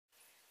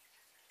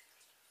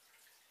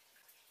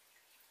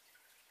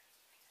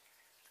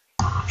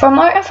For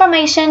more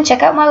information,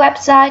 check out my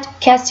website,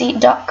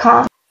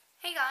 keeysi.com.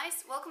 Hey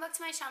guys, welcome back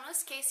to my channel.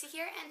 It's Casey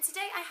here, and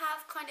today I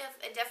have kind of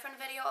a different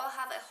video. I'll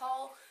have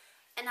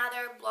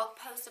another blog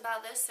post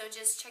about this, so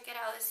just check it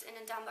out. It's in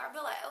the down bar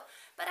below.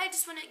 But I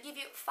just want to give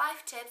you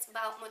 5 tips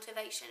about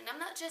motivation. And I'm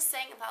not just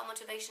saying about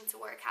motivation to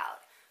work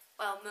out.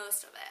 Well,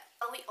 most of it.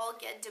 Well, we all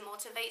get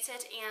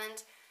demotivated, and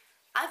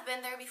I've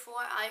been there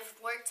before. I've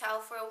worked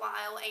out for a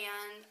while,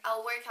 and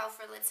I'll work out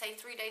for, let's say,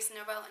 3 days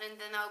in a row, and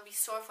then I'll be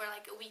sore for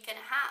like a week and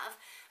a half.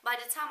 By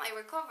the time I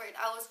recovered,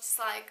 I was just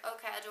like,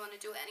 okay, I don't want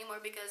to do it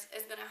anymore because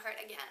it's gonna hurt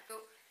again.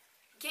 So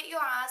get your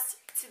ass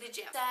to the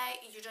gym.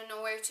 Say you don't know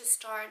where to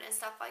start and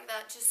stuff like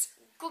that, just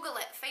Google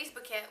it,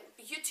 Facebook it,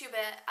 YouTube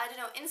it, I don't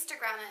know,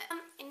 Instagram it.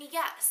 And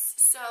yes,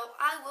 so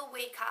I will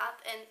wake up,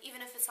 and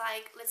even if it's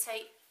like, let's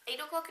say, 8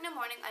 o'clock in the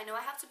morning, I know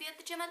I have to be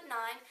at the gym at 9,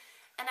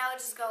 and I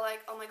would just go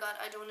like, oh my god,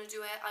 I don't want to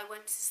do it, I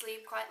went to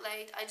sleep quite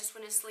late, I just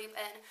want to sleep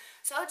in.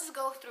 So I would just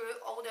go through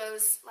all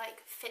those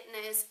like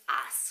fitness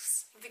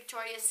asks,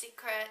 Victoria's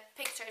Secret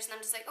pictures, and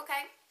I'm just like,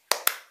 okay,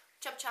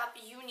 chop chop,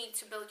 you need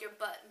to build your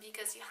butt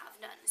because you have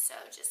none, so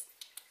just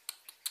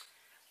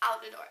out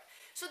the door.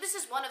 So this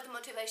is one of the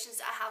motivations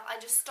I have. I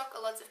just stalk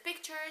a lot of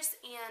pictures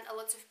and a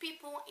lot of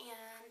people,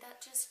 and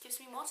that just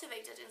keeps me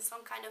motivated in some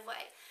kind of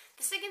way.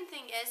 The second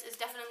thing is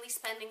definitely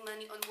spending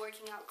money on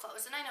working out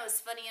clothes. And I know it's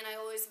funny, and I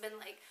always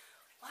been like,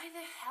 why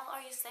the hell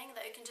are you saying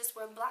that? You can just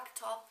wear black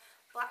top,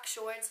 black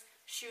shorts,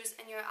 shoes,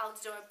 and you're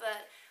outdoor.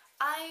 But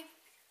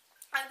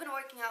I've been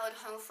working out at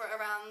home for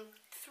around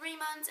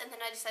 3 months, and then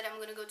I decided I'm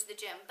going to go to the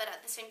gym. But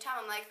at the same time,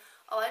 I'm like,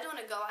 oh, I don't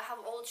want to go. I have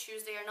old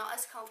shoes. They are not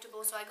as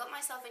comfortable. So I got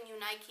myself a new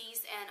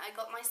Nikes, and I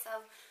got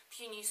myself a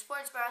few new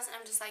sports bras, and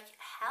I'm just like,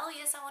 hell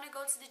yes, I want to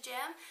go to the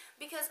gym.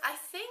 Because I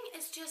think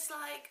it's just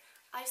like,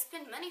 I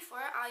spend money for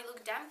it. I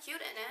look damn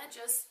cute in it.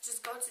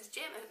 Just go to the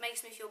gym. It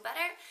makes me feel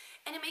better,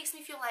 and it makes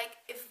me feel like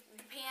if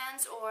the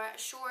pants or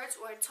shorts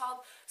or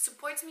top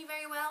supports me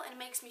very well and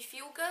makes me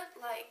feel good,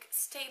 like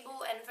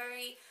stable and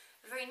very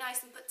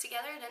nice and put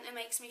together, then it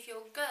makes me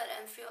feel good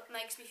and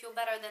makes me feel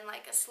better than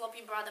like a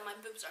sloppy bra that my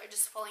boobs are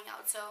just falling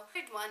out. So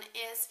third one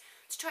is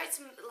to try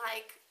to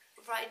like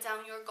write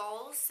down your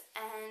goals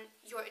and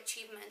your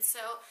achievements.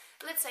 So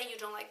let's say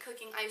you don't like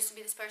cooking. I used to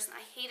be this person.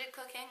 I hated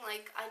cooking.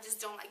 Like, I just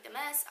don't like the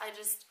mess. I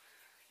just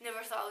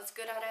never thought I was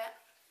good at it,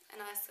 and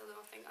I still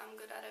don't think I'm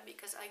good at it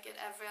because I get,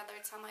 every other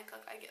time I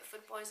cook, I get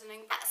food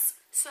poisoning. Yes,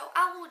 so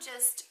I will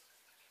just,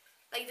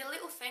 like, the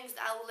little things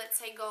that I will, let's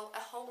say, go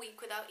a whole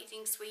week without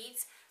eating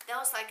sweets, that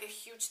was like a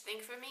huge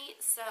thing for me.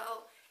 So,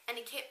 and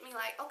it kept me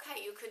like, okay,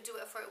 you could do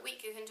it for a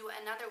week, you can do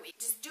it another week.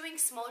 Just doing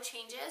small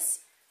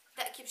changes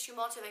that keeps you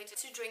motivated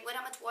to drink. When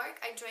I'm at work,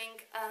 I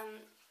drink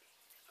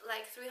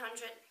like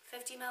 350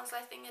 ml,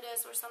 I think it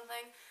is, or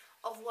something,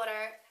 of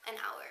water an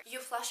hour. You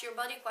flush your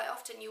body quite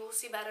often, you will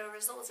see better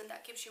results, and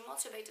that keeps you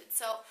motivated.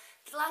 So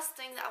the last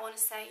thing that I want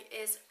to say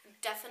is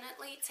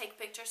definitely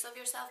take pictures of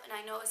yourself. And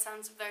I know it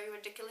sounds very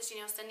ridiculous, you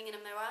know, standing in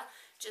a mirror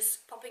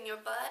just popping your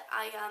butt.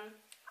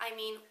 I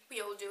mean, we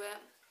all do it.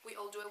 We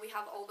all do it. We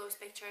have all those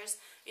pictures,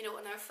 you know,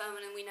 on our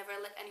phone, and we never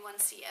let anyone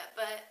see it.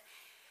 But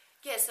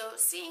yeah, so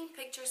seeing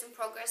pictures in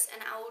progress,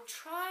 and I will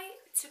try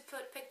to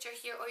put picture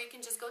here, or you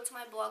can just go to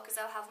my blog because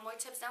I'll have more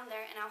tips down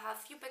there, and I'll have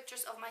a few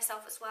pictures of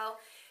myself as well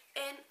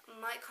in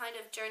my kind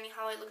of journey,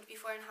 how I looked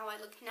before and how I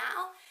look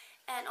now.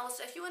 And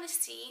also, if you want to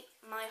see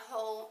my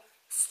whole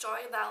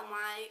story about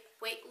my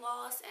weight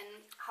loss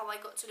and how I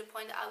got to the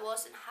point that I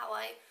was and how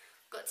I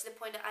got to the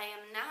point that I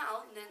am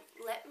now, then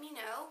let me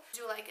know.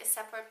 Do like a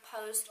separate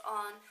post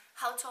on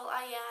how tall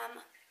I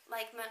am,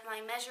 like my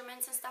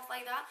measurements and stuff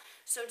like that,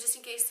 so just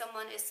in case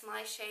someone is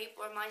my shape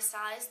or my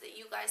size, that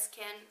you guys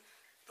can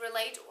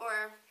relate,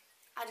 or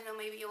I don't know,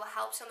 maybe it will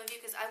help some of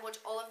you, because I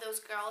watch all of those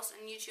girls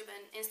on YouTube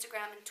and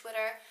Instagram and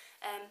Twitter,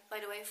 and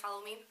by the way,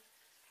 follow me.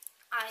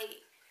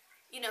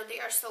 You know, they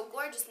are so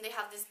gorgeous and they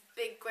have this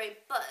big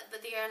great butt,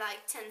 but they are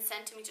like 10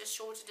 centimeters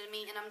shorter than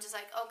me, and I'm just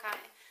like,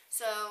 okay,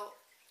 so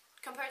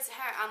compared to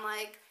her, I'm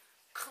like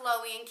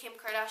Khloe and Kim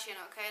Kardashian,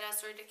 okay,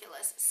 that's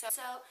ridiculous.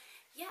 So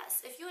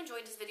yes, if you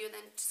enjoyed this video,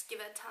 then just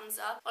give it a thumbs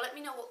up, or let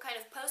me know what kind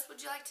of post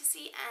would you like to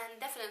see, and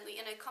definitely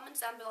in the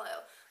comments down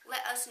below,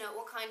 let us know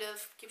what kind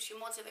of keeps you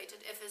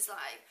motivated, if it's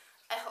like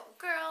I help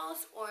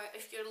girls, or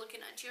if you're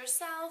looking at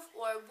yourself,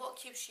 or what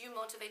keeps you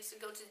motivated to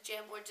go to the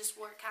gym, or just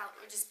work out,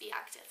 or just be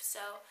active.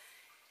 So,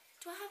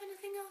 do I have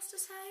anything else to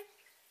say?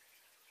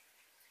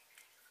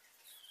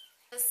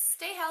 Just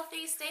stay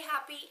healthy, stay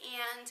happy,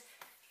 and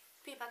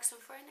be back soon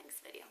for our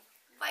next video.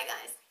 Bye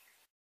guys!